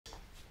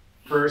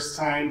First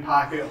time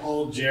pocket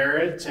hole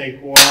Jared,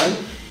 take one.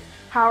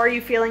 How are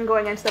you feeling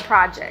going into the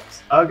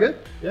project? Good.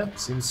 Yeah,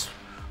 seems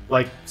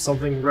like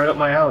something right up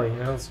my alley. You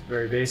know, it's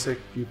very basic,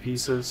 few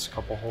pieces,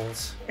 couple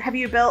holes. Have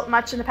you built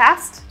much in the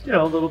past? You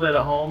know, a little bit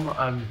at home.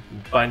 I'm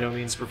by no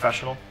means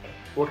professional.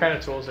 What kind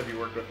of tools have you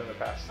worked with in the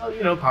past?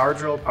 You know, power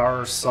drill,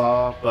 power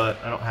saw, but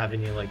I don't have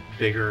any like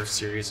bigger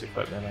serious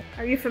equipment.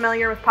 Are you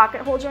familiar with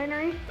pocket hole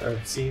joinery?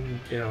 I've seen,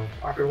 you know,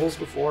 pocket holes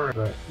before,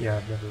 but yeah,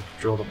 I've never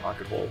drilled a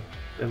pocket hole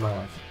in my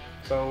life.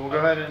 So we'll go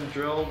ahead and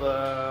drill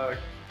the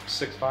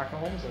 6 pocket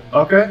holes. And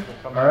Okay. we'll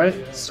come All back right. to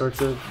you. Start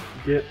to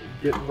get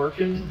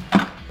working.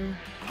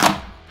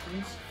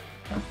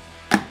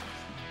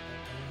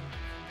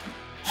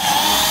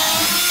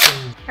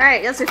 All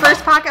right, that's your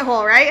first pocket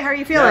hole, right? How are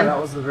you feeling? Yeah,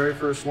 that was the very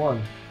first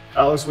one.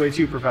 That looks way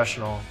too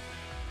professional.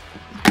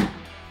 Let's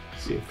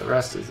see if the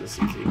rest is this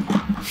easy.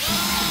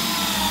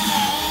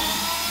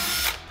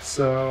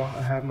 So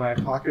I have my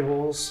pocket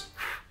holes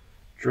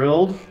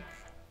drilled.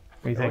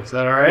 What do you think? Is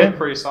that all Look right?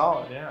 pretty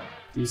solid, yeah.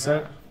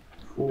 Decent?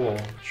 Cool.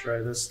 Try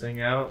this thing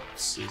out.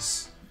 This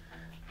is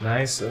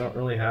nice. I don't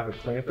really have a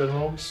clamp at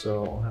home,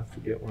 so I'll have to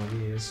get one of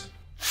these.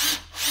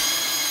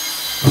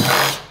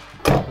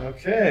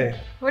 Okay.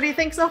 What do you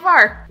think so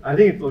far? I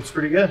think it looks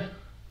pretty good.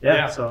 Yeah,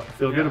 Yeah. so I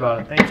feel good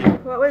about it. Thank you.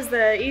 What was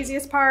the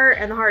easiest part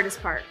and the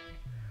hardest part?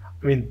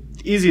 I mean,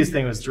 the easiest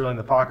thing was drilling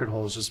the pocket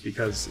holes just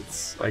because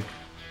it's like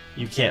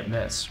you can't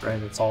miss,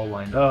 right? It's all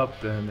lined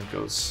up and it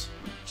goes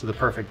to the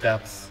perfect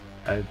depth.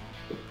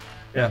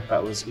 Yeah,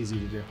 that was easy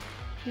to do.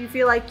 Do you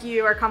feel like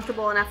you are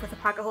comfortable enough with a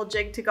pocket hole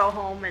jig to go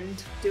home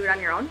and do it on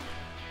your own?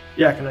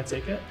 Yeah, can I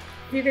take it?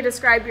 If you could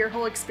describe your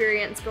whole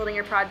experience building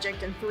your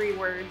project in 3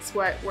 words,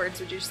 what words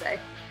would you say?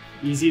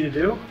 Easy to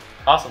do?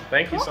 Awesome.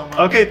 Thank you so much.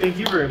 Okay, thank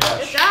you very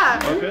much. Good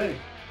job. Okay.